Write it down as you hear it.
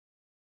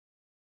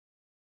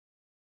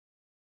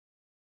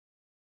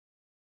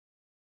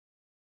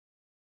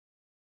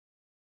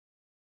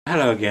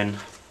Hello again.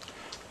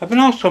 I've been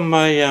asked on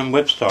my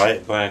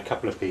website by a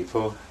couple of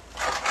people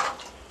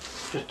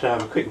just to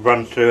have a quick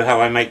run through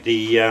how I make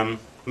the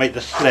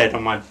sled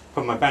on my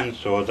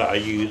bandsaw that I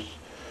use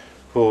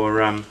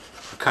for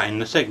cutting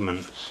the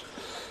segments.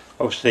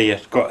 Obviously,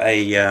 I've got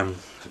a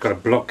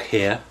block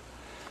here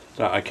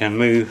that I can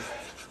move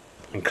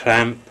and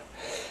clamp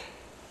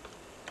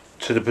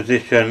to the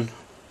position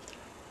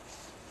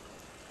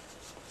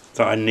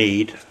that I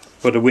need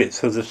for the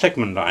width of the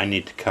segment that I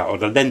need to cut, or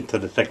the length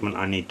of the segment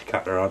I need to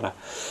cut rather,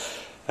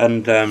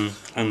 and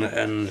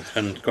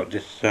got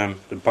this the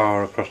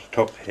bar across the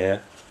top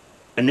here.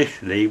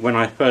 Initially, when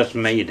I first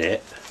made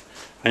it,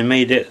 I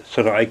made it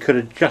so that I could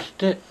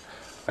adjust it.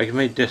 I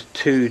made this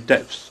 2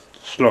 depth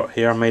slot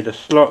here. I made a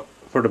slot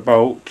for the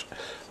bolt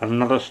and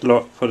another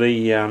slot for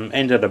the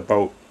end of the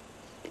bolt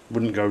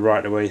wouldn't go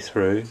right the way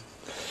through,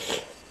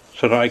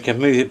 so that I can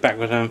move it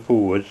backwards and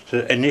forwards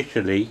to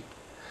initially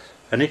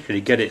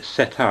get it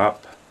set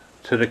up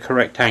to the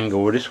correct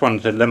angle. This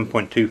one's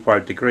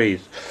 11.25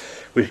 degrees,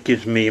 which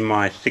gives me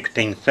my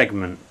 16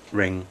 segment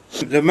ring.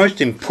 The most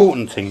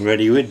important thing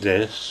really with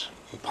this,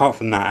 apart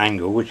from that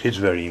angle, which is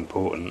very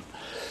important,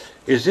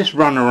 is this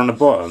runner on the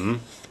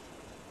bottom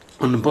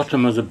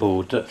of the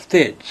board that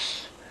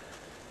fits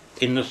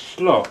in the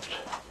slot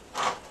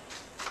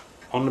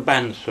on the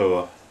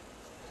bandsaw.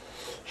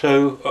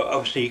 So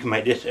obviously you can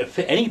make this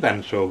fit any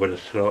bandsaw with a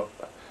slot.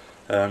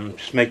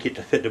 Just make it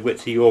to fit the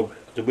width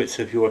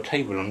of your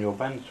table on your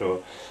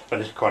bandsaw.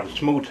 But it's quite a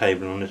small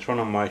table on this one,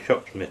 on my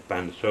Shopsmith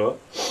bandsaw.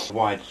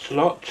 Wide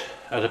slot,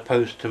 as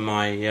opposed to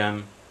my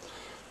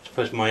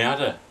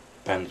other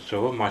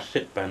bandsaw, my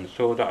sit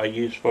bandsaw that I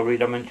use for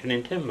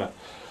redimensioning timber.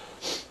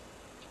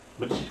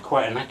 But this is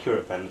quite an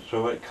accurate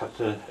bandsaw. It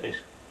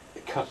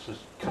cuts the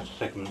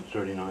segments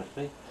really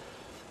nicely.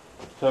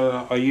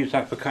 So I use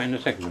that for cutting the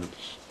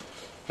segments.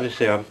 Let's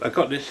see, I've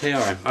got this here.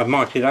 I've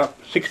marked it up,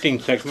 16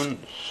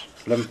 segments,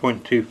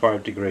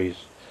 11.25 degrees,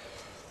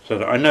 so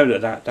that I know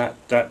that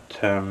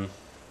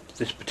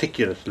this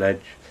particular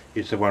sledge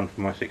is the one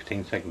for my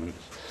 16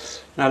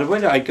 segments. Now the way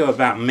that I go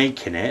about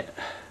making it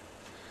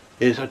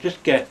is I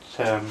just get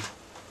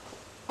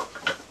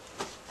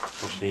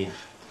obviously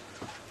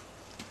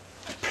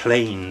a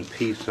plain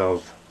piece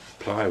of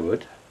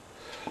plywood,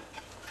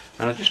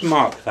 and I just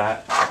mark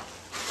that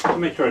to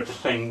make sure it's the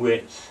same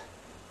width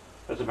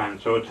as the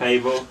bandsaw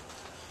table.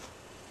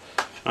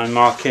 I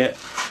mark it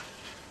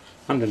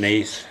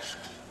underneath,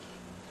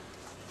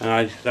 and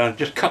I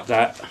just cut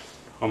that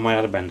on my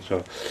other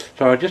bandsaw.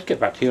 So I just get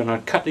back to you and I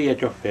cut the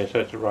edge off here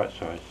so it's the right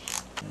size.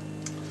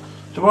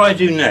 So what I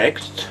do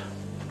next,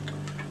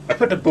 I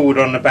put the board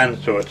on the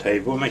bandsaw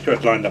table, make sure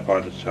it's lined up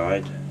either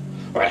side.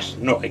 Well, it's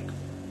not,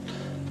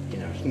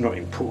 it's not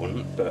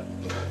important, but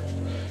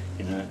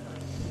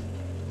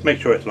make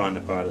sure it's lined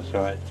up either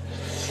side.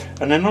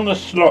 And then on the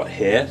slot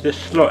here, this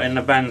slot in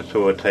the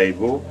bandsaw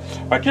table,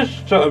 I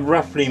just sort of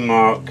roughly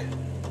mark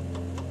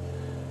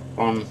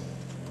on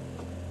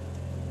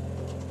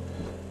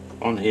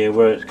here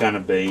where it's going to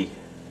be.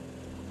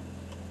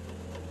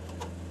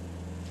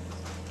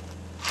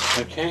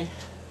 Okay,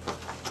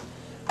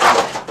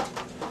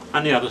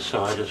 and the other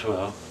side as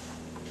well.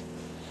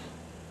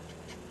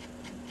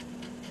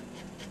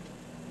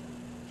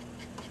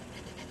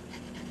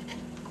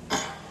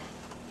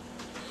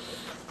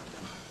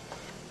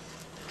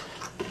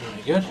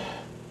 Very good.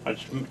 I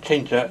just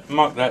change that,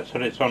 mark that so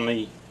that it's on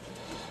the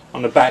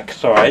back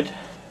side.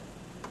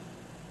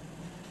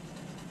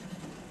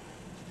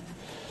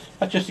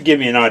 That's just to give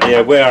me an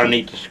idea where I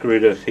need to screw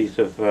the piece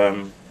of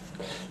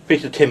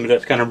timber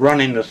that's going to run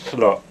in the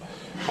slot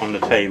on the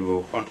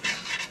table.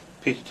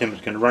 Piece of timber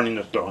is going to run in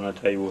the slot on the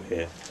table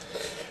here.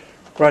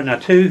 Right, now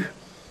the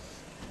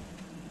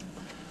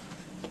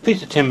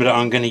piece of timber that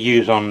I'm going to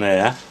use on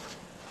there,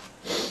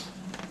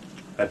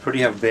 I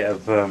probably have a bit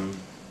of an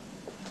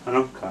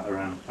offcut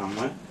around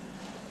somewhere.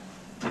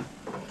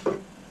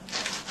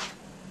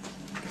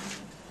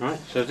 Right,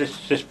 so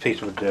this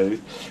piece will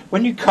do.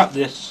 When you cut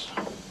this,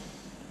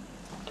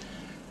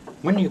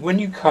 when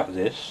you cut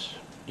this,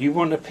 you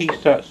want a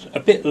piece that's a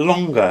bit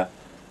longer.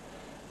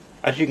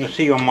 As you can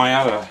see on my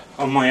other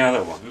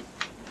one,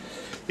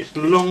 it's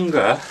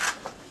longer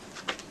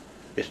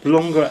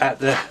at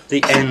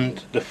the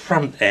end, the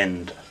front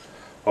end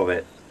of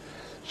it,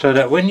 so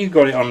that when you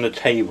got it on the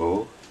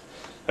table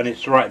and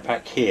it's right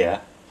back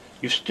here,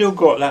 you've still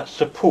got that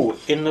support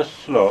in the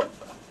slot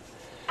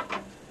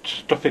to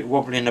stop it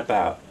wobbling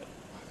about.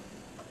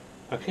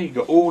 Okay, you've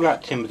got all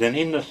that timber then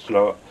in the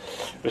slot.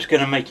 It's going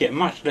to make it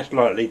much less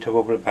likely to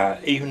wobble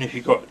about, even if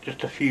you've got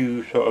just a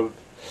few sort of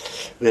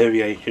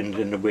variations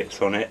in the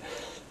width on it.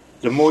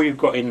 The more you've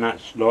got in that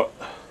slot,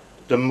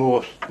 the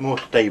more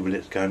stable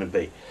it's going to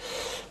be.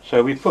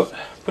 So we put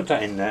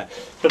that in there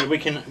so that we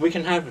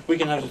can have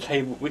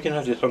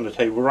this on the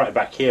table right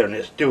back here, and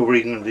it's still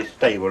reasonably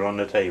stable on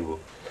the table.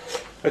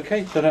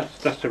 Okay, so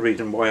that's the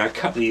reason why I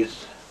cut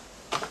these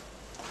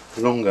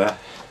longer.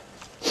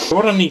 So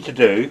what I need to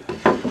do,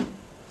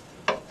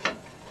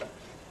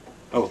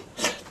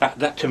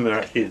 that timber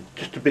actually is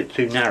just a bit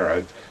too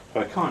narrow, so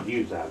I can't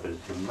use that bit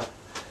of timber.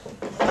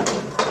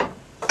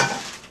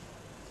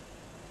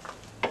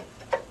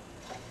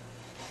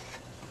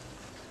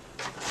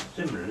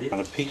 Similarly,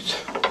 another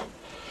piece.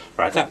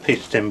 Right, that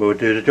piece of timber will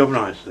do the job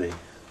nicely.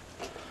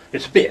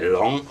 It's a bit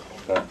long,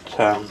 but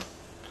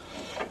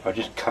I'll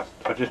just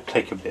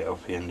take a bit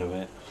off the end of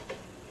it.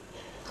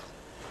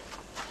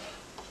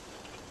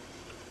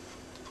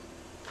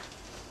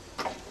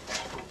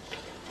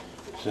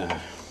 So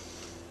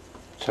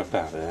it's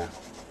about there.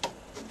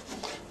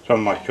 It's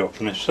on my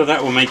sharpness, so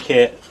that will make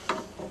it,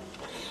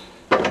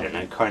 I don't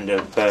know, kind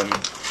of.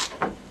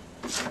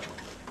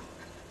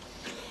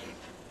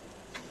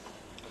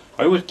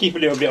 I always keep a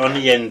little bit on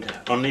the end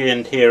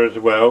here as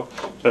well,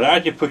 so that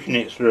as you're pushing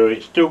it through,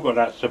 it's still got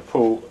that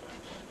support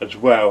as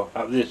well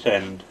at this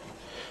end.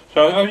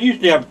 So I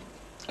usually have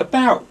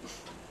about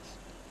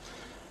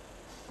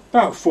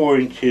 4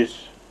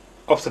 inches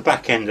off the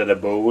back end of the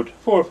board,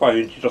 4 or 5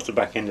 inches off the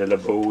back end of the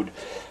board,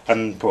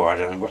 and boy, I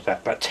don't know what's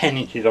that, about 10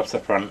 inches off the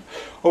front,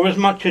 or as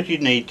much as you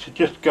need to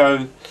just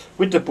go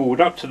with the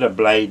board up to the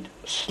blade,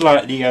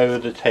 slightly over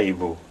the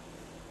table.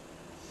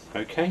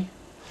 Okay?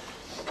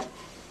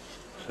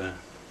 So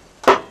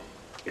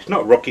it's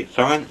not rocket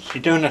science,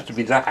 you don't have to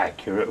be that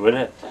accurate with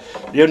it.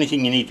 The only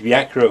thing you need to be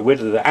accurate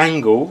with is the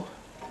angle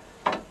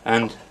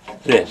and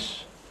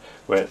this,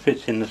 where it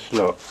fits in the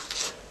slot.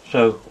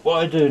 So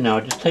what I do now,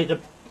 I just take the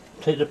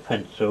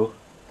pencil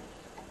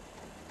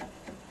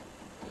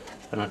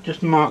and I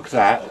just mark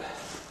that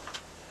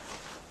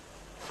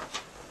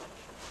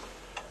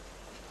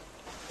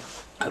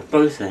at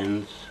both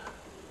ends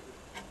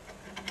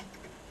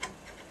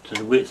to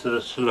the width of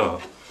the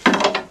slot.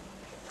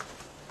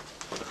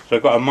 So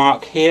I've got a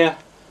mark here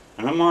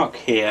and a mark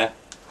here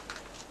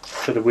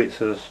to the width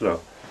of the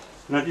slot.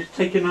 And I just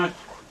take a nice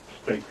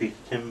straight piece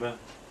of timber,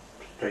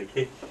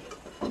 straight-ish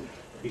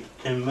piece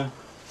of timber,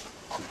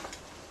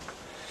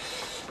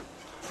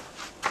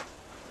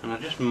 and I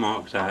just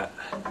mark that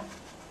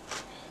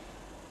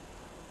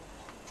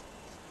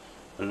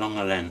along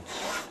the length.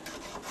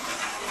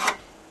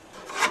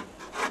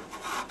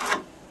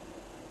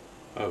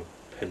 Oh,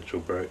 pencil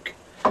broke.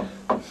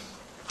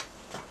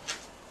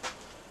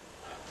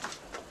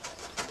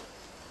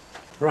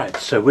 Right,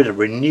 so with a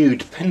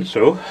renewed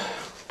pencil,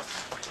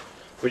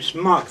 we just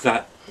mark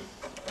that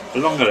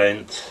along the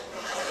length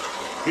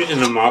using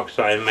the marks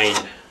that I made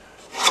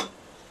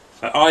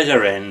at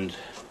either end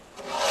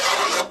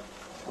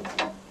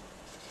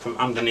from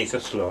underneath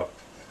the slot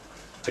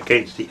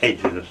against the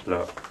edge of the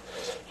slot.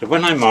 So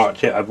when I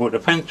marked it, I brought the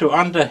pencil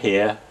under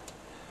here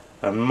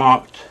and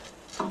marked,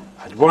 I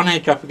had one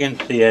edge up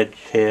against the edge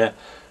here,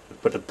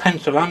 put the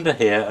pencil under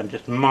here and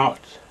just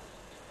marked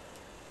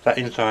that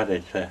inside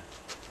edge there.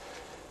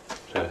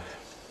 So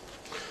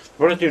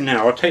what I do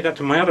now, I'll take that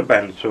to my other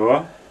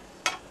bandsaw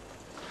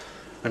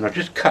and I'll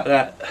just cut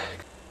that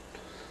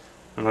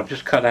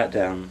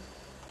down.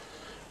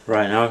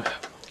 Right, now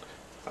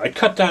I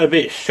cut that a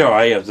bit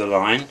shy of the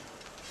line,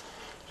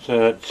 so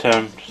that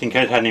just in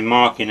case I had any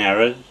marking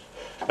errors,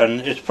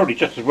 and it's probably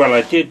just as well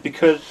I did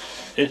because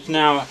it's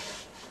now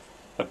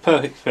a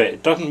perfect fit.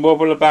 It doesn't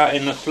wobble about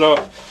in the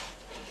slot,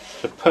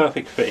 it's a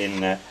perfect fit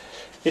in there.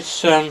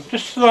 It's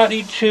just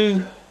slightly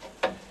too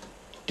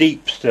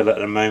deep still at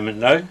the moment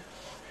though,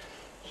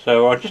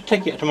 so I'll just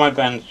take it to my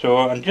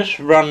bandsaw and just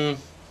run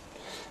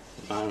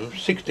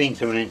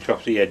 1/16 of an inch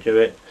off the edge of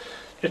it,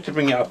 just to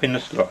bring it up in the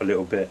slot a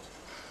little bit.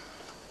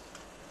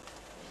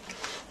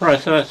 Right,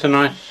 so that's a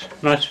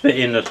nice fit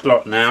in the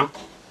slot now.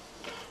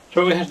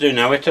 So what we have to do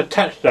now is to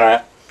attach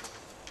that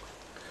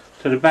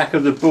to the back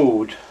of the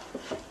board,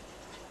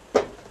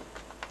 the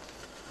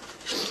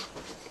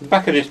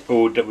back of this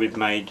board that we've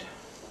made.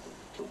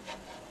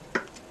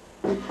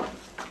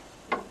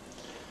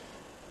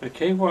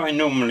 Okay, what I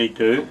normally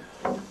do,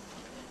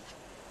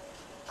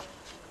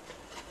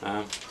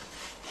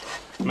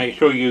 make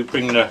sure you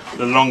bring the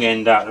long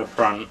end out the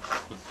front.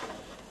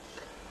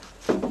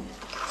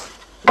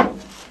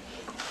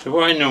 So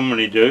what I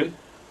normally do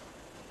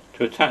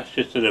to attach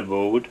this to the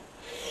board,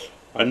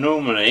 I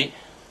normally,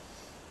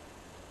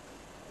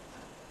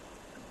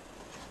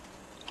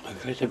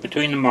 okay, so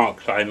between the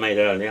marks that I made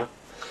earlier,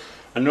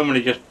 I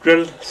normally just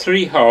drill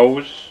 3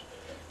 holes,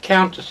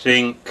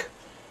 countersink,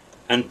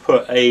 and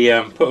put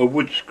a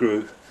wood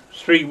screw,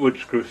 3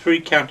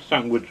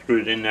 countersunk wood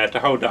screws in there to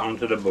hold that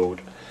onto the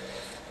board.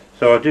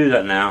 So I'll do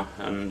that now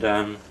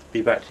and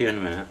be back to you in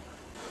a minute.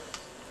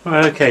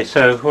 Right, okay,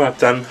 so what I've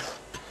done,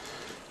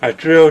 I've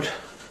drilled,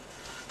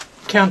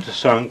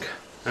 countersunk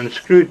and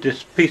screwed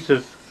this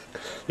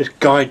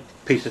guide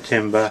piece of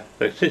timber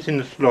that sits in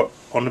the slot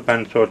on the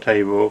bandsaw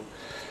table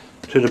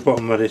to the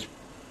bottom of this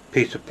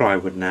piece of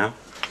plywood now.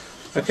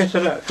 Okay, so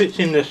that fits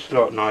in this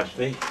slot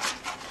nicely.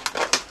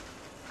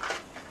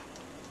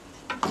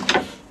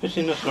 Fits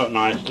in the slot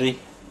nicely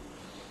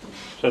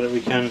so that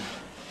we can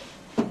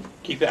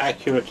keep it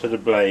accurate to the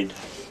blade.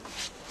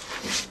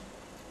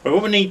 But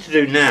what we need to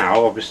do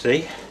now,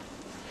 obviously,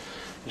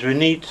 is we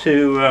need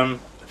to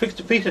fix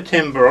the piece of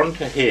timber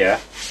onto here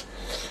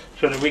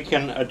so that we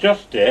can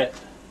adjust it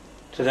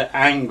to the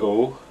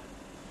angle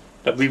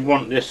that we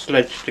want this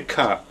sledge to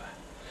cut.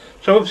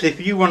 So obviously if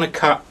you want to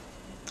cut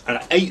an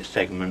 8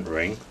 segment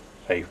ring,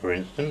 say for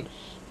instance,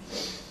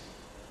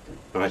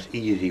 nice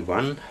easy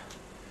one,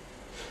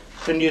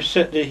 then you'd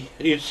set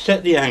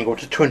the angle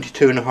to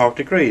 22.5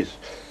 degrees,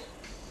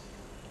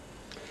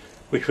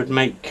 which would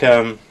make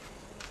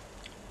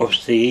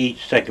obviously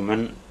each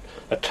segment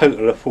a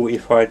total of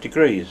 45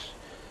 degrees.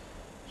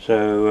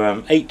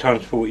 So 8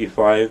 times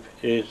 45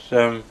 is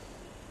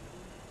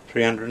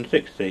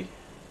 360.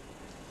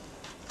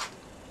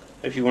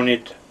 If you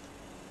wanted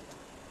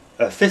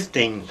a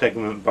 15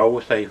 segment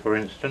bowl, say for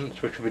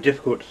instance, which would be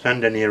difficult to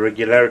sand any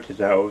irregularities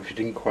out of if you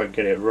didn't quite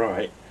get it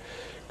right,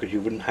 because you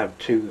wouldn't have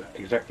 2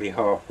 exactly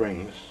half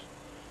rings.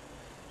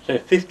 So a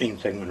 15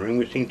 segment ring,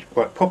 which seems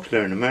quite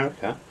popular in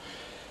America,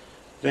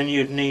 then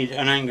you'd need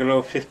an angle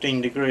of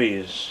 15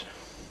 degrees.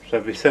 So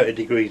it'd be 30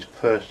 degrees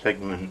per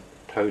segment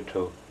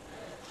total.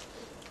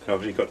 So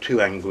obviously you've got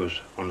 2 angles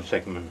on a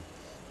segment.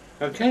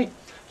 Okay,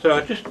 so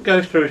I'll just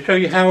go through and show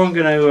you how I'm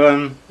going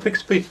to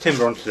fix a piece of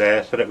timber onto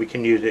there so that we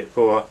can use it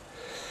for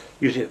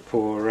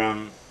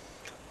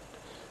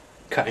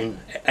cutting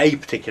a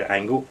particular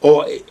angle,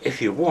 or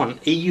if you want,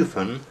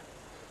 even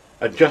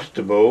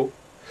adjustable,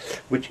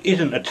 which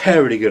isn't a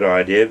terribly good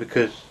idea,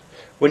 because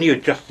when you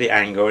adjust the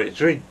angle it's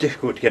very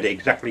difficult to get it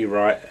exactly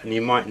right and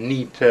you might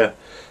need to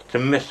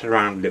mess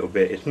around a little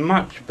bit. It's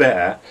much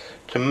better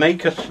to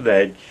make a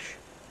sledge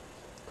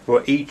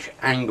for each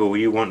angle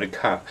you want to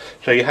cut.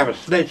 So you have a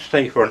sledge,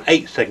 say, for an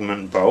 8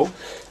 segment bowl,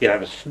 you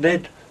have a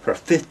sled for a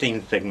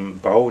 15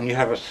 segment bowl, and you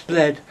have a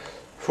sled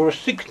for a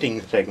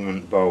 16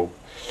 segment bowl.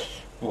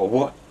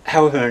 Well,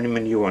 however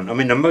many you want. I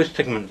mean, the most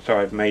segments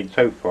I've made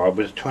so far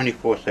was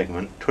 24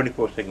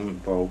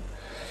 segment bowl.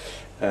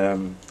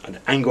 And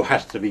the angle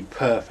has to be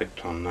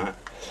perfect on that.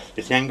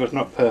 If the angle's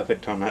not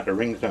perfect on that, the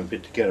rings don't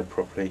fit together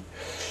properly.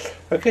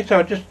 Okay, so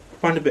I'll just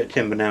find a bit of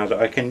timber now that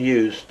I can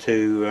use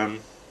to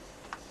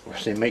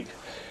obviously make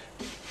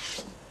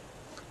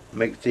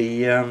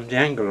the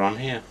angle on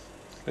here.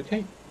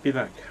 Okay, be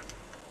back.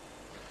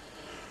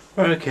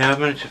 Okay, I've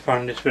managed to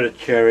find this bit of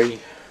cherry.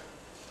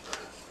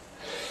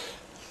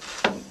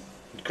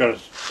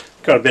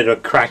 It's got a bit of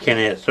a crack in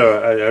it,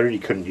 so I really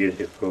couldn't use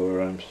it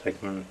for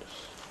segments.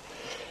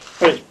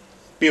 But it'd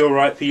be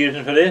alright for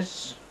using for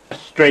this. A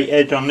straight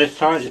edge on this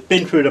side. It's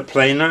been through the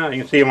planer.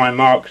 You can see my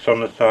marks on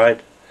the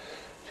side.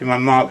 See my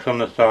marks on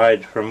the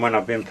side from when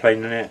I've been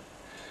planing it.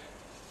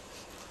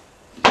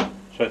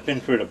 So it's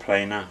been through the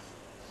planer.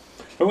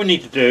 What we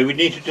need to do, we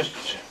need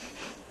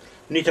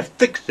to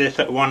fix this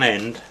at one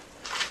end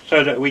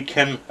so that we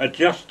can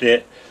adjust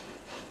it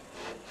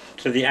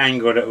to the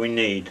angle that we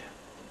need.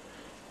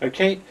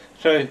 Okay,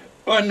 so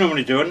what I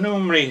normally do, I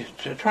normally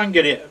try and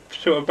get it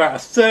sort of about a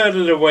third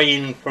of the way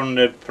in from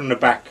the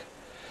back.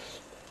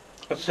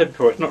 As I said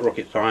before, it's not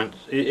rocket science.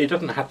 It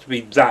doesn't have to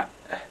be that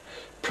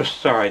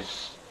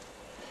precise.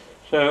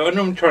 So I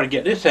normally try to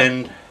get this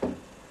end, and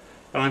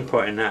I'm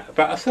putting that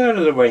about a third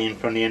of the way in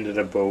from the end of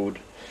the board,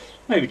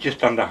 maybe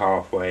just under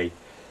halfway.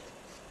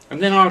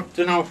 And then I'll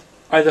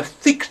either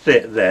fix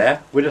it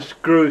there with a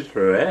screw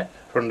through it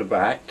from the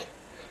back,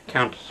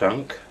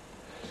 countersunk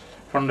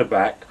from the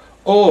back,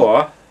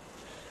 or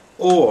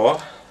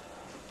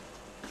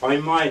I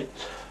might,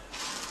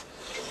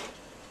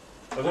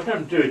 but I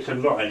don't do it a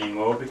lot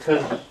anymore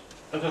because,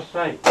 as I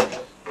say,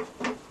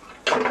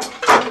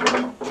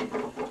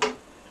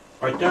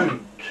 I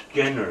don't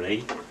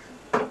generally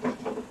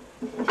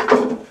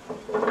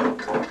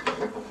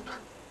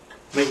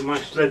make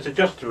my sleds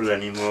adjustable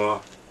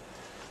anymore.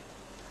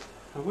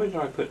 Now, where did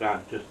I put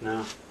that just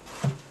now?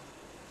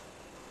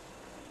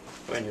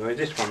 But anyway,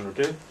 this one will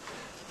do.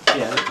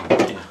 Yeah, this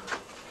one, yeah.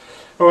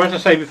 Or as I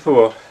say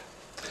before,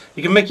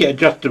 you can make it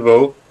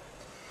adjustable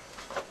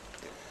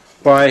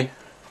by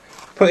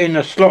putting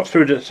a slot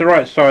through that's the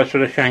right size for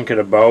the shank of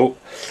the bolt,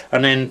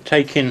 and then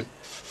taking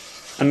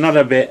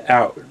another bit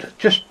out,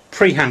 just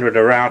freehand with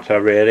a router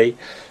really,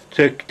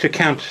 to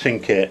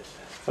countersink it.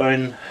 I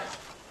mean,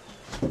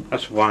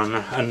 that's one,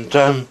 and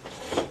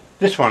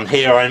this one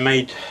here I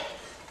made,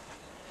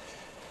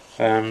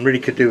 really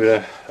could do with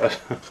a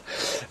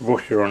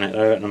washer on it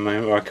though at the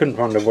moment. I couldn't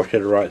find a washer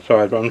the right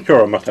size, but I'm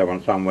sure I must have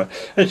one somewhere.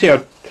 And see,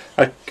 I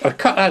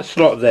cut that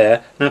slot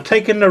there, and I've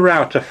taken the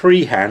router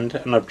freehand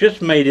and I've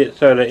just made it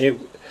so that it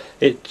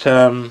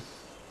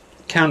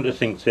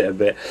countersinks it a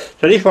bit.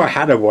 So if I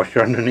had a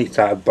washer underneath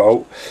that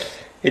bolt,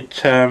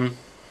 it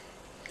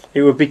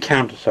would be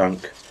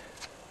countersunk.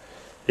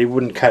 It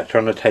wouldn't catch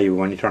on the table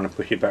when you're trying to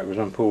push it backwards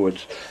and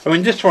forwards. I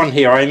mean, this one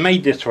here, I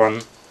made this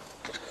one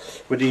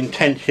with the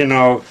intention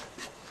of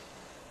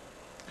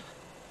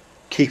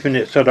keeping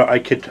it so that I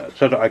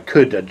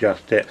could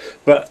adjust it,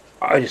 but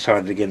I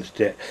decided against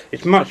it.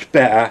 It's much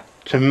better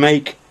to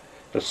make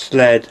the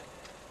sled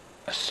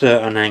a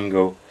certain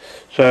angle.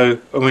 So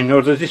I mean,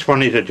 although this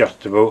one is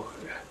adjustable,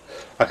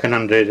 I can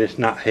undo this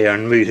nut here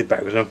and move it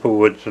backwards and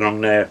forwards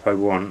along there if I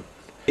want.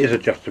 It is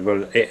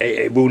adjustable.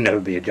 It will never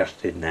be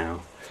adjusted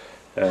now.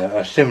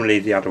 Similarly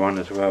the other one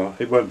as well,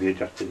 it won't be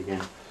adjusted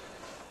again.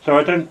 So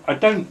I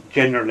don't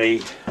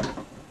generally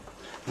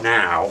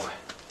now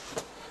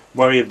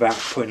worry about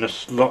putting a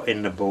slot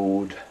in the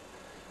board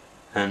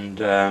and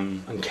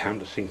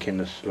countersinking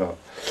the slot.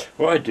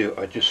 What I do,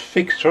 I just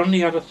fix on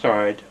the other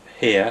side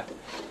here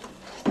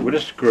with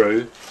a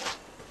screw.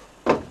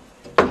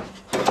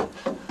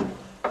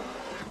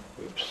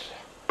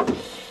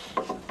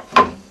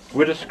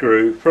 With a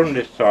screw from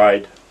this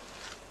side,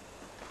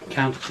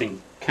 countersunk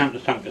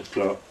the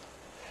slot.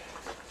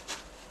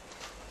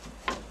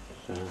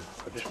 So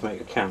I'll just make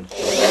a countersunk.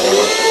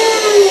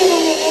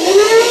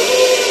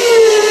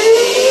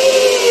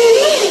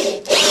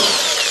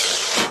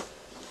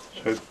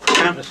 So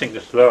countersink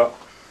the slot.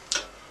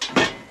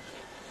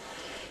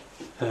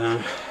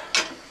 And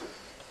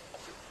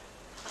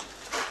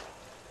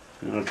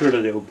I'll drill a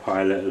little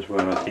pilot as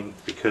well, I think,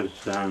 because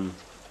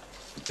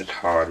it's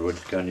hardwood,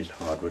 gun is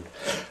hardwood,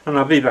 and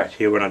I'll be back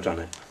to you when I've done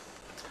it.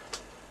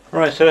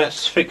 Right, so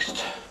that's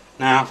fixed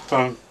now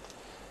from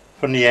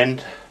the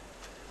end.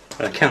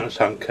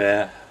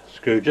 Countersunk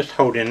screw just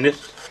holding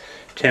this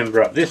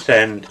timber up this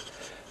end,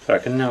 so I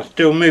can now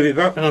still move it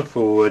back and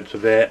forwards a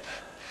bit.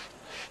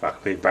 I can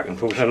move back and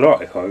forwards a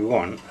lot if I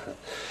want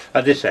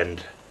at this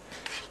end.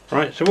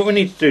 Right, so what we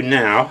need to do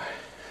now,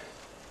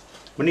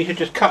 we need to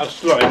just cut a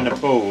slot in the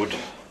board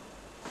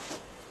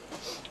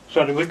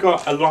so that we've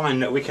got a line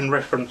that we can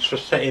reference for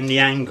setting the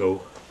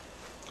angle.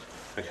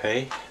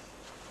 Okay,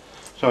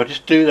 so I'll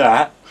just do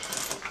that.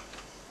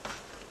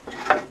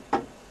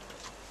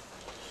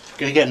 It's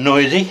going to get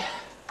noisy. So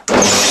we've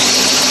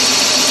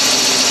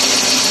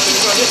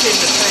got this in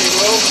the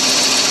table.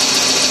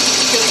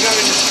 It's going to go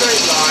in a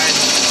straight line.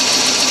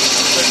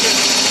 So just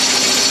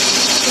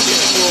push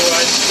it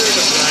forward through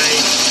the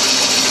blade.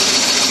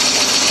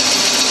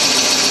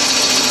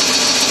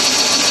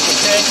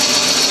 Okay.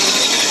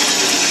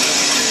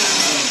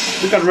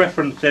 We've got a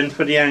reference then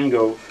for the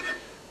angle.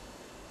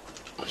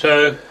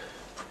 So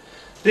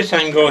this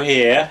angle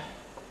here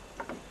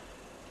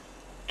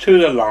to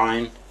the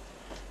line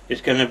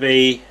is going to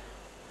be,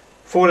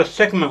 for the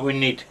segment we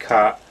need to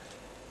cut,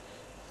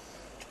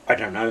 I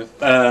don't know,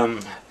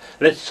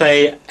 let's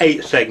say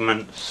 8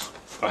 segments.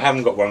 I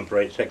haven't got one for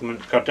 8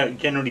 segments because I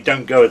generally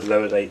don't go as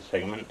low as 8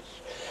 segments,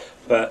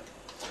 but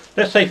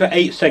let's say for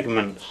 8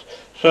 segments.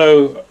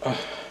 So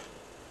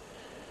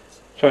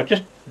I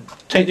just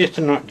take this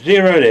to not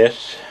zero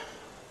this.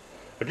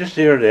 I'll just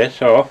zero this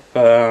off.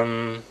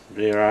 0.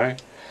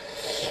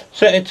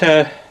 Set it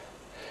to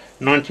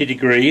 90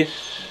 degrees.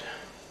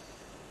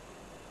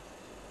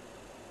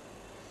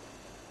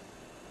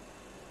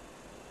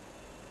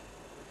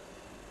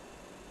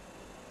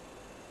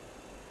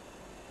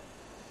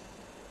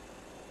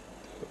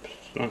 Oops,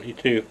 slightly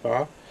too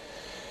far.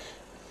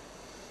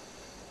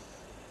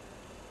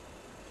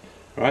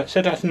 Right,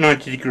 set that to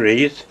 90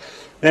 degrees.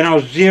 Then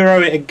I'll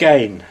zero it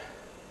again.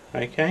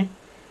 Okay.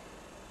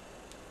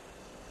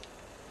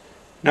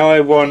 Now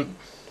I want,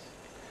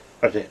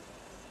 what's it,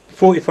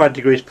 45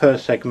 degrees per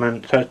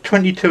segment, so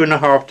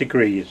 22.5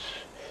 degrees.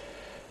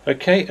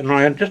 Okay, and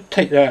I just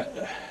take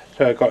that,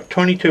 so I've got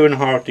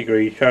 22.5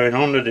 degrees showing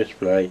on the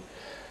display.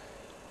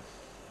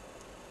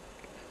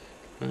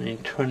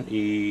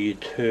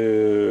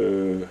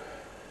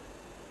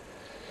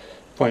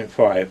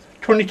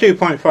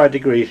 22.5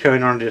 degrees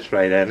showing on the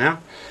display there now.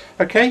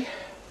 Okay.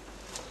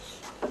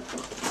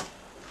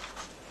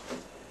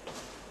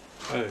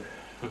 Oh,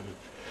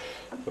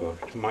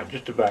 I might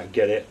just about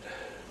get it.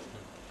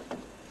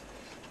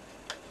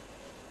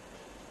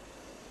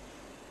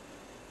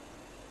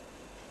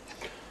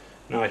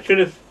 Now what I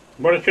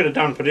should have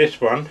done for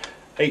this one,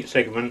 8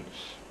 segments,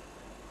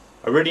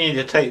 I really need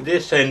to take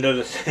this end of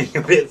the thing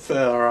a bit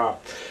further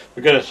up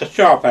because it's a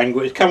sharp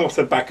angle. It's come off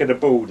the back of the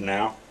board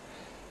now.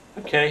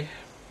 Okay,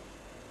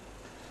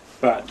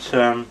 but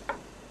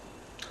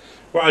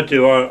what I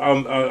do,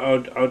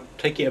 I'll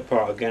take it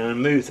apart again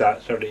and move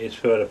that so that it's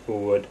further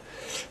forward.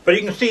 But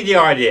you can see the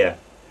idea.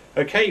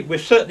 Okay, we've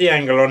set the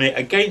angle on it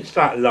against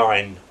that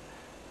line,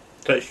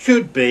 so it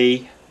should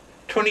be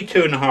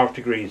 22.5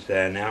 degrees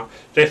there now.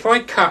 So if I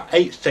cut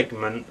 8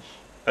 segments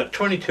at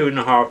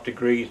 22.5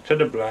 degrees to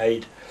the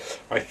blade,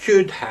 I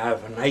should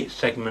have an 8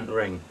 segment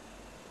ring.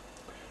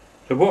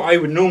 So what I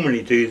would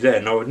normally do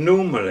then, I would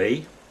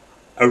normally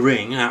a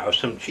ring out of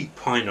some cheap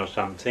pine or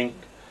something,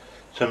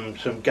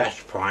 some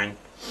gash pine,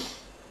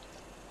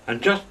 and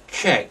just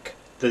check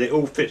that it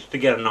all fits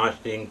together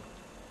nicely and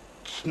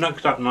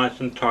snugs up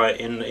nice and tight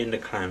in the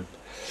clamp.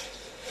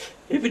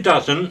 If it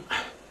doesn't,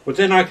 well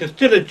then I can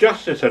still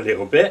adjust this a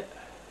little bit.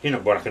 You know,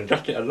 well, I can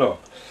adjust it a lot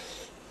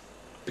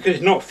because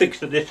it's not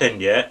fixed at this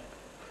end yet.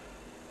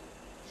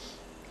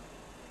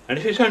 And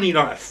if it's only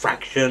like a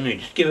fraction, you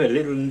just give it a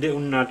little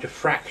nudge, a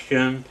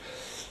fraction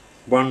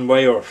one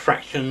way or a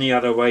fraction the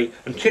other way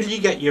until you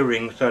get your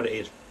ring so that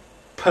it's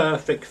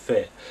perfect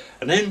fit.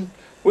 And then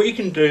what you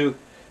can do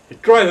is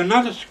drive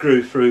another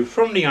screw through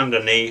from the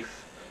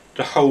underneath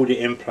to hold it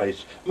in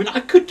place. I mean, I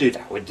could do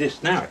that with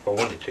this now if I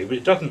wanted to, but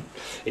it doesn't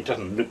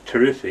look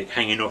terrific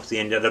hanging off the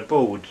end of the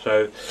board,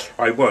 so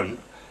I won't.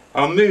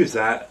 I'll move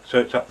that so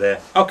it's up there.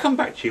 I'll come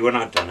back to you when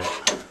I've done it.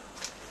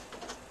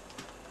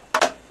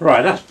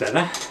 Right, that's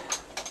better.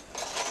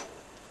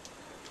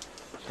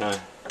 So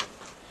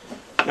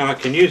Now I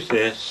can use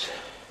this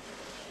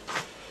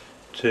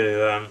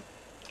to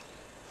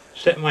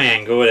set my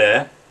angle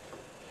there.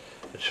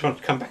 I just want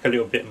to come back a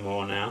little bit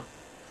more now.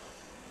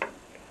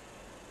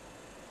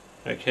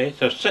 Okay,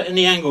 so setting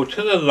the angle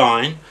to the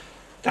line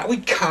that we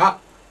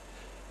cut,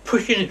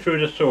 pushing it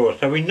through the saw,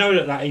 so we know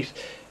that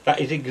that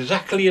is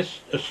exactly a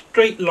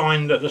straight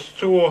line that the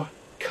saw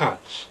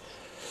cuts.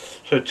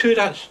 So to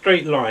that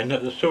straight line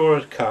that the saw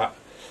has cut,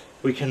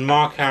 we can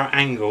mark our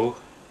angle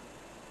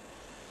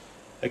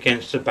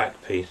against the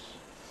back piece.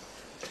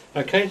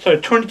 Okay, so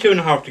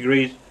 22.5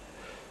 degrees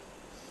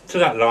to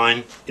that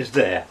line is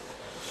there.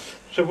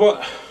 So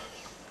what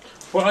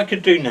I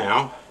could do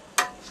now,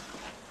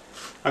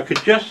 I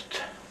could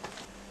just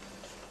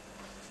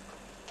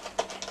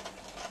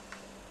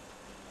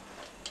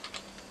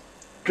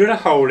drill a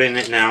hole in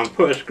it now and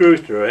put a screw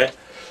through it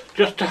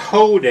just to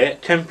hold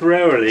it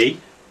temporarily,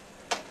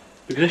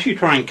 because if you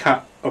try and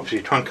cut,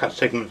 obviously try and cut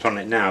segments on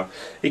it now,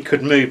 it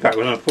could move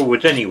backwards and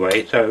forwards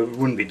anyway, so it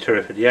wouldn't be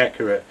terrifically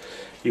accurate.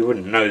 You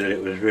wouldn't know that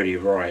it was really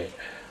right.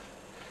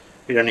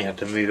 You'd only have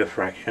to move a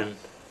fraction.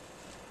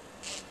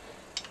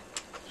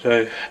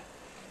 So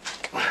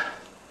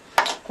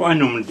what I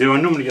normally do, I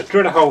normally just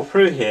drill a hole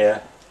through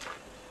here.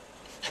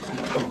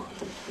 Oh.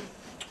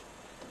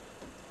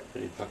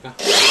 Silly bugger.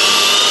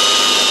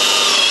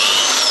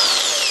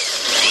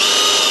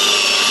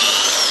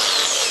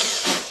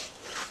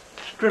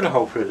 Just drill a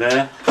hole through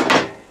there.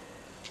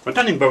 I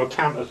don't even bother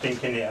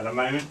countersinking it at the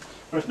moment.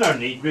 There's no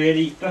need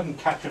really, it doesn't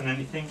catch on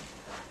anything.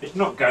 It's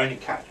not going to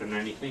catch on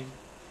anything.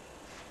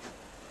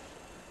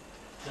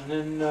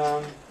 And then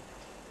I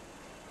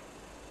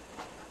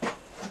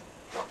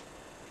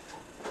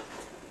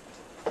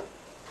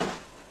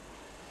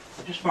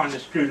just find the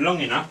screw long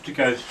enough to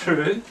go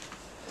through.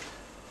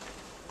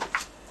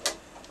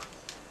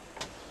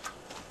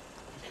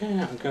 Okay,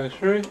 that'll go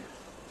through.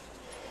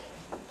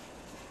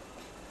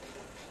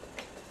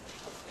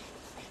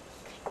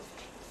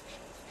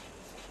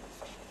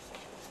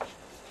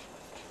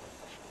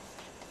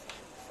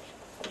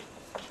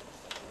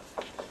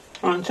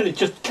 Right, until it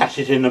just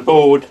catches in the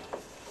board.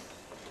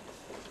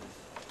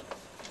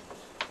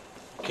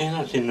 Okay,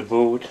 that's in the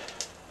board.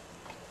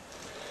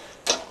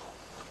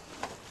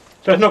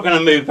 So it's not going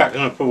to move back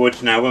and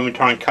forwards now when we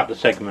try and cut the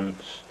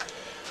segments.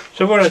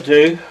 So what I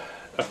do,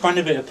 I find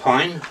a bit of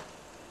pine.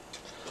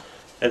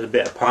 There's a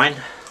bit of pine.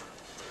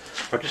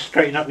 I'll just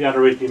straighten up the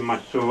other edge in my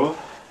saw.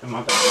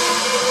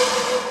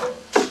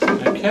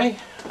 Okay,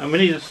 and we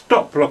need a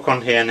stop block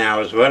on here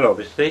now as well,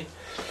 obviously.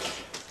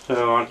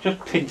 So I'll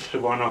just pinch the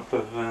one off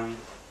of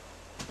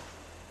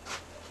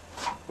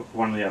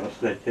one of the other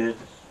sledges.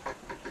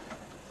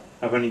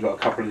 I've only got a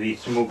couple of these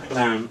small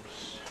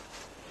clamps.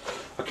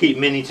 I keep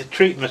meaning to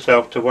treat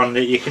myself to one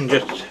that you can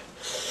just,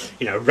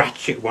 you know,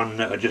 ratchet one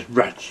that'll just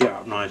ratchet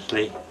up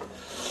nicely.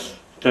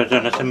 So I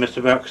don't have to mess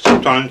about, because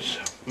sometimes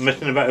I'm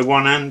messing about with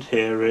one hand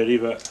here really,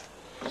 but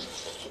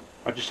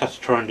I just have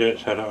to try and do it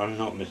so that I'm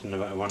not messing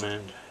about with one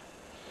hand.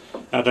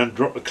 I don't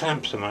drop the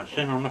clamp so much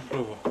then on the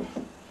floor.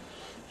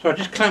 So I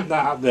just clamp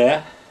that up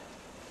there.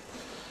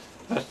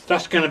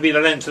 That's going to be the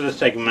length of the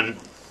segment.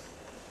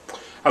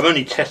 I'm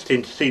only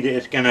testing to see that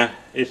it's going to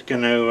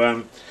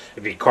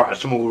it'll be quite a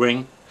small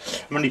ring.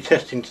 I'm only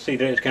testing to see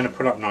that it's going to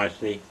pull up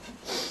nicely.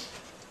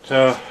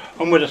 So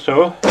on with the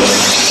saw.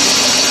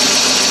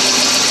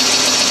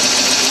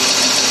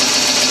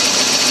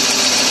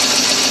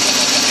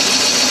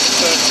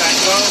 First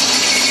angle.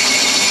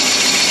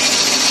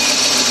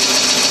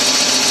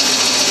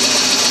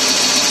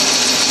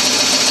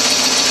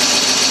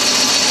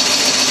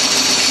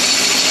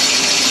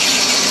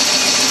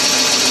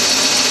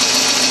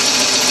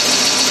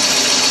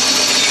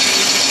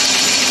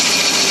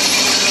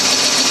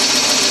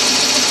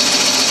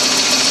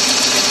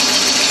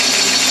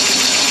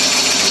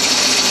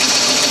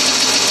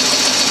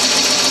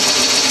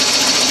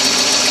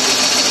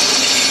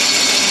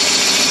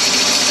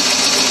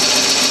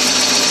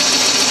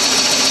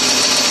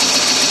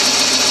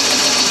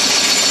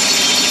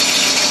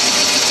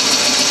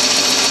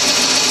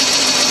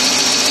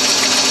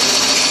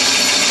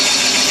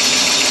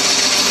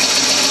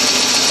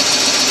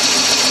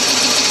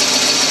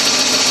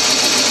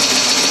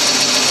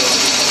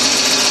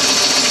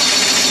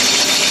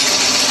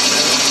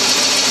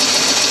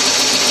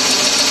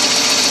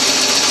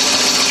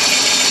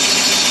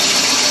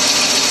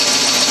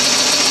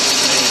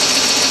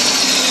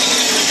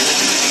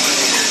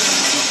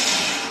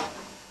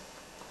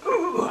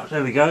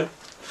 There we go.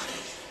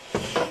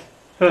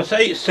 So it's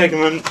 8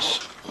 segments.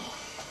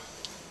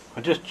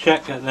 I just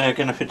check that they're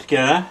going to fit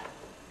together.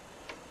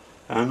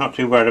 I'm not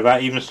too worried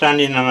about even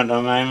standing them at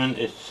the moment.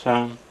 It's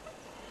I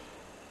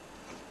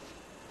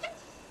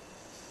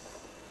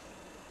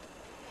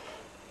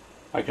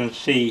can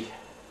see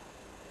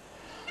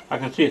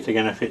if they're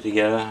going to fit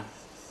together.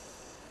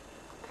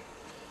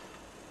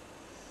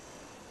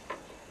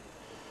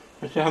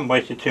 I still haven't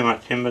wasted too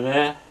much timber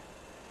there.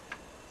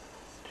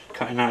 Just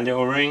cutting that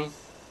little ring.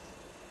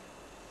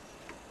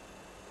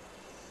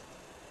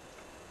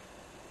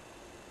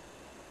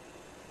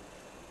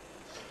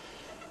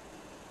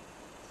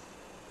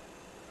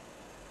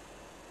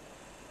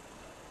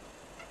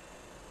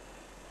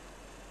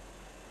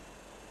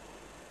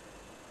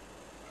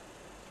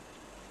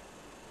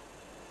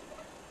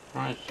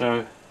 Right,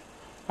 so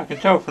I can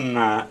tell from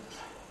that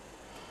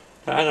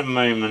at the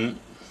moment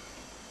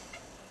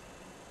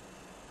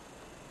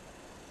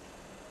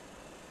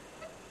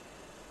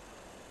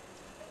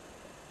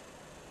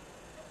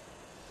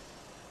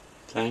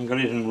the angle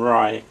isn't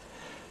right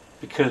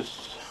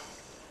because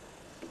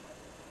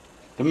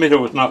the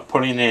middle is not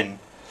pulling in.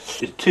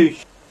 It's too.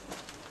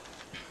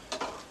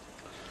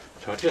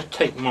 So I just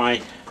take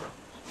my,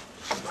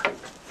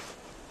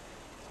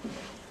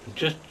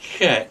 just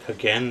check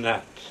again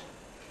that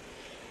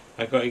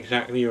I got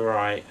exactly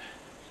right.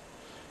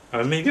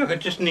 Maybe I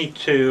just need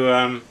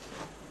to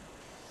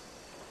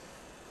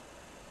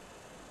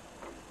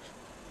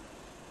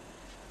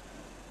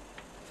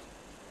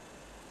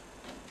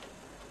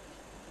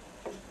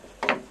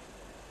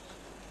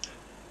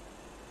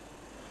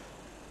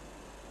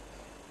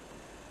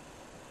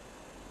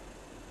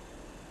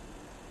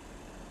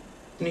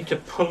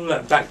pull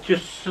that back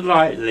just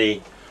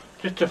slightly,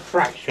 just a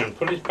fraction.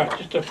 Pull it back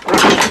just a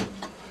fraction.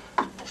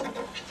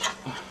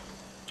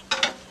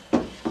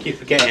 Keep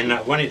forgetting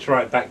that when it's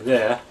right back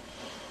there,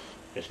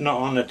 it's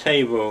not on the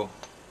table.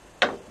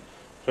 So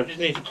I just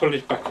need to pull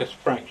this back a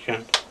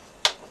fraction.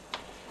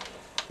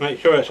 Make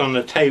sure it's on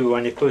the table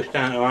when you push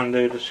down to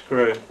undo the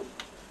screw.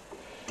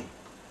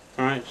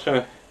 Alright,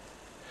 so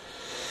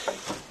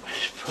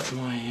let's put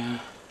my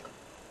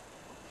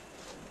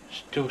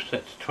still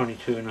set to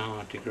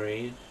 22.5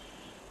 degrees.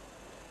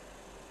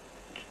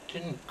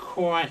 Didn't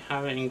quite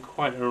have it in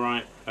quite the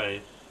right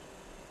place.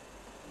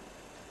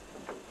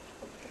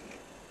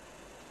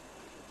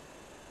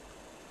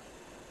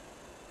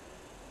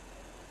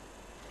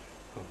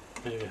 Oh,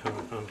 maybe I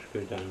haven't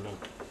unscrewed that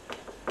enough.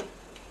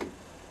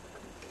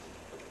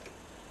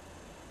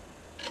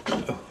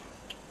 Oh.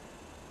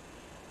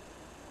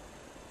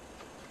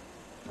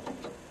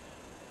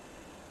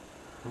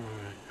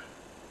 Alright.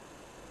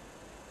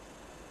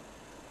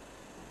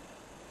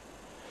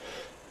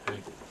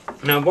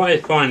 Now what I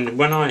find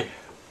when I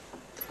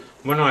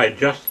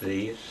adjust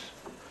these,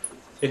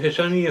 if it's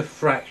only a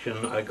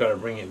fraction that I got to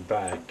bring it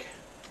back,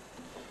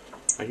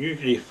 I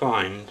usually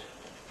find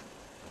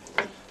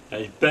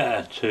that it's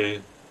better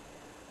to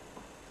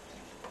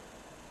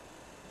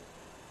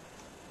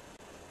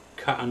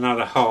cut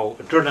another hole,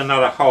 drill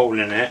another hole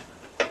in it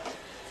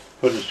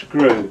for the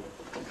screw,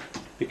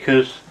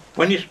 because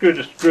when you screw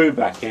the screw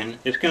back in,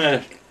 it's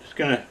gonna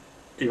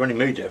you've only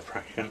moved it a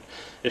fraction,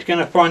 it's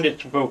gonna find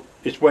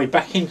its way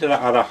back into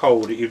that other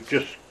hole that you've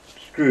just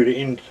screwed it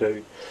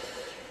into.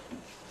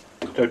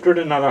 So drill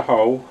another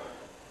hole.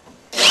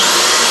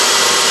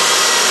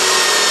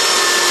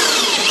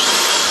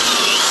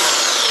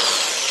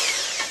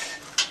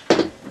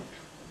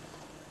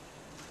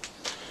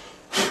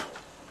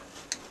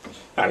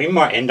 Now you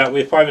might end up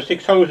with 5 or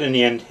 6 holes in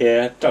the end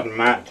here, doesn't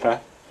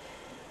matter.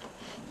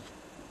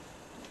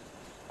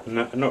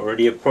 Not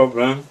really a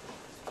problem.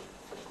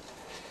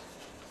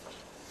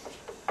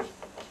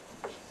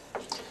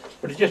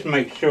 But just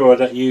make sure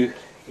that you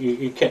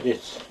keep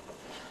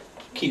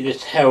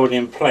this held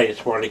in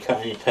place while you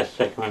cut any test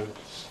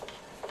segments.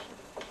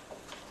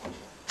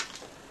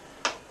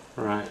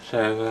 Right,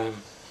 so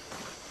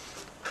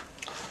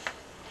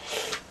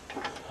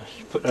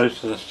let's put those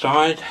to the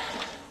side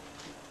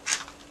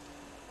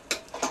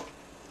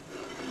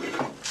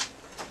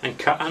and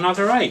cut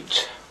another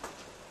 8.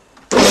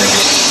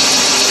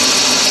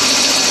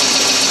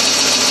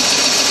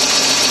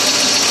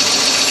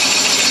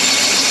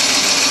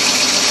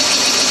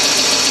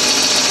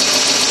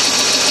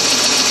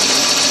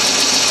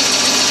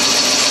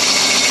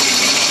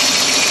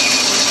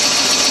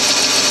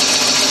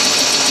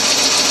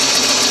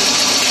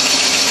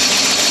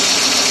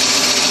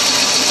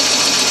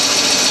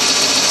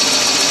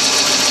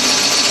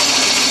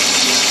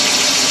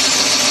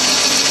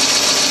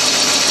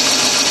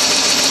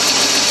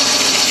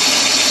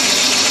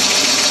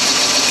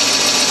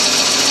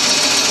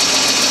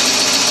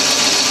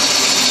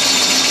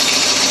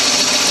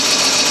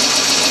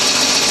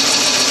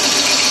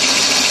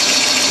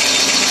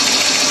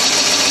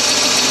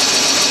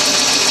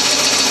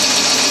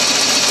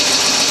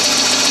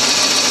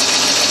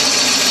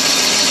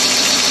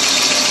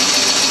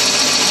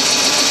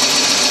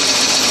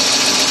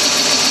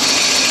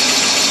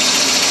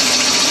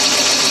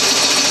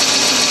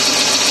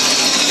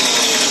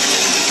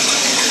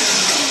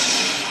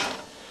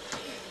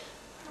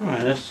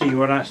 Right, let's see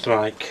what that's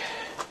like.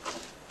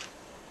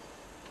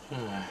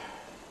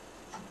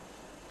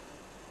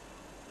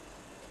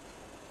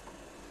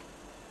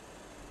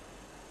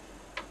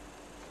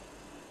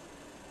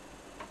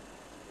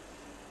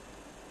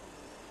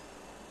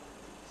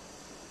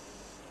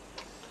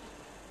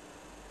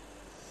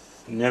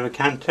 You never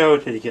can tell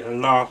till you get the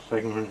last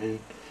segment in.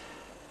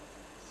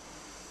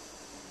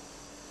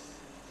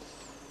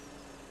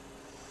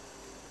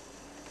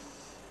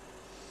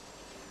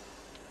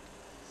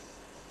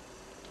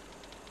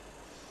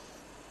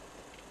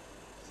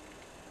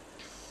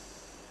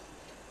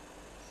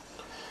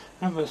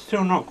 No, but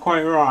still not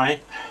quite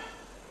right.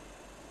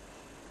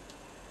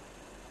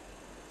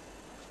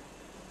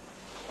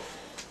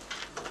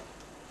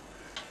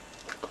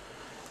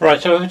 Right,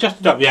 so I've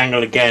adjusted up the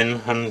angle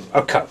again, and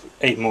I've cut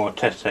 8 more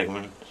test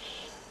segments,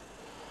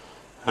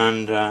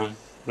 and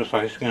looks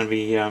like it's going to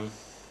be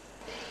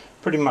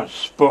pretty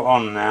much spot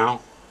on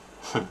now.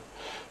 Just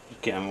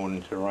get them all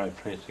into the right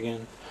place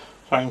again,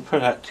 so I can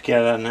put that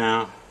together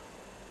now.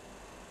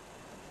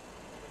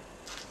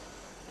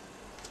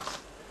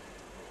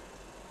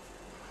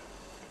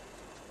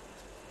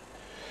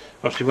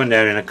 Obviously when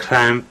they're in a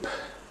clamp,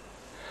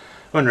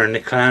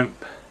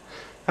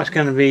 that's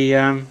going to be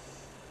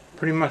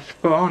pretty much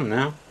spot on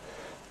now.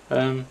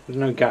 There's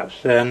no gaps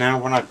there now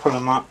when I pull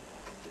them up.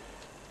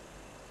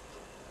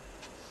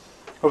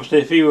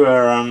 Obviously if you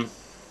were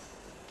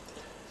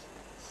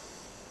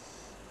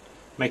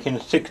making a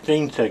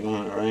 16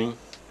 segment ring,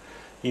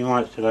 you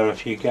might still have a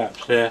few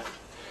gaps there,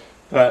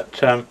 but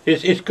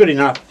it's good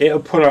enough. It'll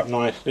pull up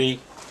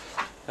nicely.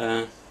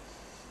 And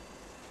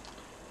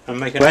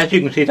make it. Well, as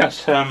you can see,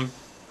 that's how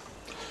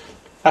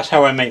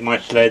I make my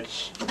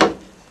sleds.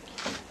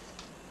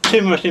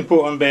 2 most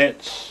important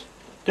bits.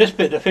 This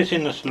bit that fits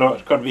in the slot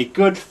has got to be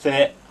good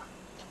fit,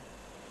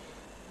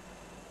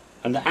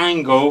 and the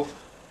angle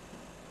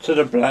to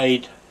the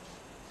blade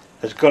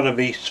has got to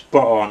be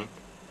spot on,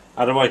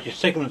 otherwise your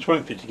segments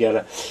won't fit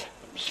together.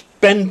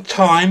 Spend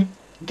time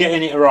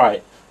getting it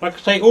right. Like I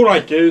say, all I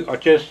do, I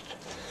just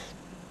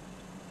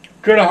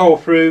drill a hole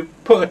through,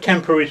 put a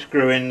temporary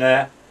screw in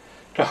there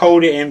to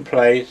hold it in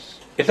place.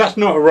 If that's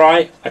not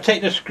right, I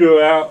take the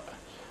screw out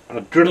and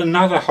I drill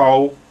another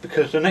hole,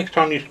 because the next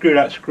time you screw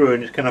that screw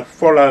in, it's going to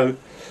follow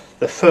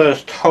the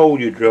first hole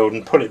you drilled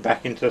and pull it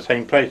back into the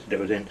same place that it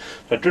was in.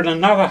 So I drill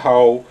another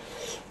hole,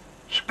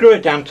 screw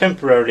it down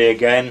temporarily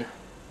again,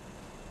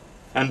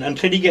 and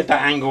until you get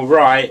that angle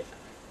right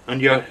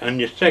and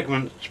your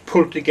segments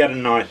pulled together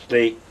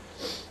nicely,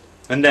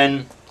 and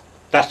then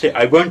that's it.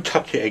 I won't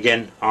touch it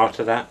again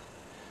after that.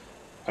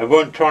 I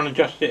won't try and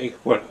adjust it.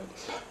 Well,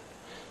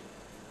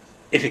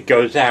 if it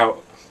goes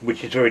out,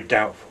 which is very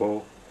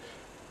doubtful,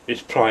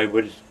 it's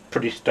plywood, it's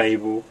pretty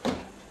stable.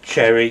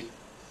 Cherry,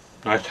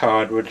 nice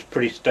hardwood, it's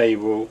pretty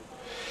stable.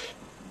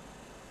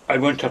 I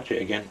won't touch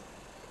it again.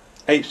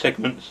 8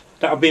 segments,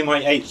 that'll be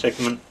my 8th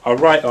segment. I'll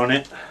write on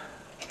it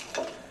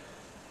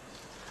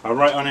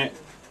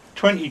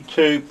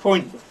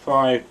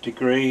 22.5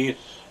 degrees,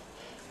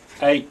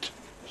 8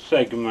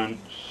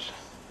 segments,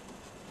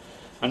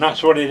 and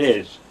that's what it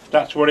is.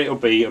 That's what it'll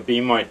be. It'll be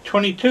my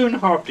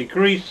 22.5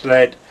 degree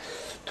sled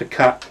to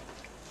cut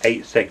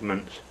 8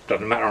 segments.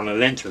 Doesn't matter on the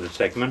length of the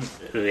segment,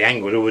 the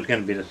angle is always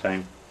going to be the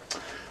same.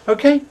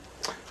 Okay,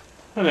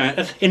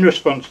 that's in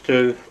response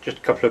to just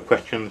a couple of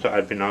questions that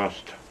I've been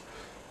asked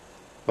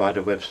via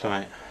the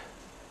website.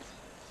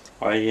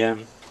 I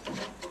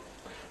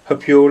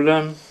hope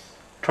you'll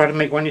try to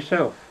make one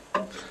yourself.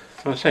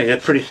 Like I say, they're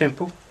pretty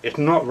simple. It's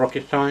not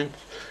rocket science.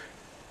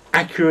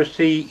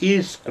 Accuracy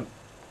is a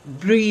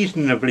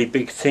reasonably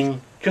big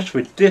thing, just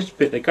with this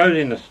bit that goes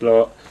in the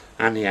slot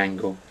and the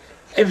angle.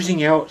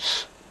 Everything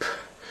else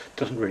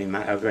doesn't really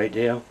matter a great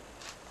deal.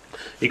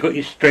 You've got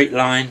your straight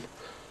line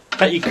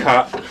that you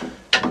cut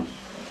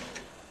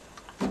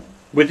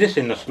with this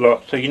in the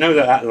slot, so you know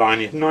that that line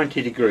is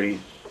 90 degrees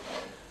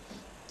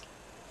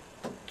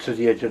to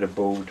the edge of the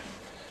board.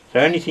 So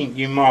anything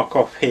you mark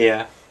off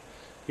here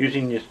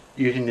using your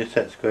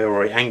set square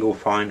or your angle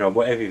finder or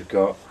whatever you've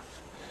got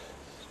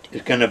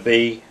is going to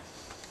be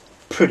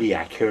pretty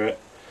accurate.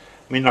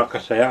 I mean, like I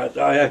say,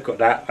 I've got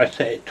that. I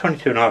set it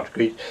 22.5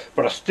 degrees,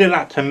 but I still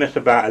had to mess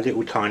about a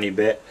little tiny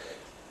bit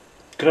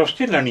because I was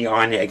still only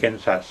eyeing it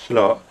against that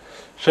slot.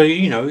 So,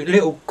 you know, a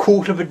little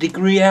 1/4 of a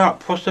degree out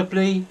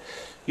possibly.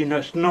 You know,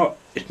 it's not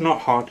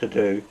hard to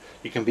do.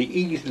 You can be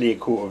easily a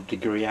 1/4 of a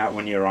degree out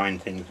when you're eyeing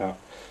things up.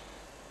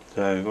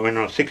 So when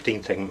on a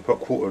 16 segment, a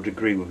 1/4 of a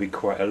degree would be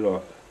quite a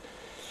lot.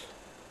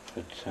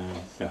 But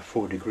yeah,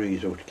 4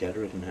 degrees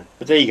altogether, isn't it?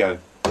 But there you go.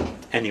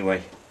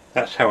 Anyway,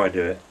 that's how I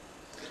do it.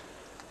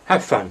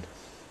 Have fun.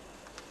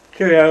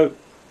 Cheerio.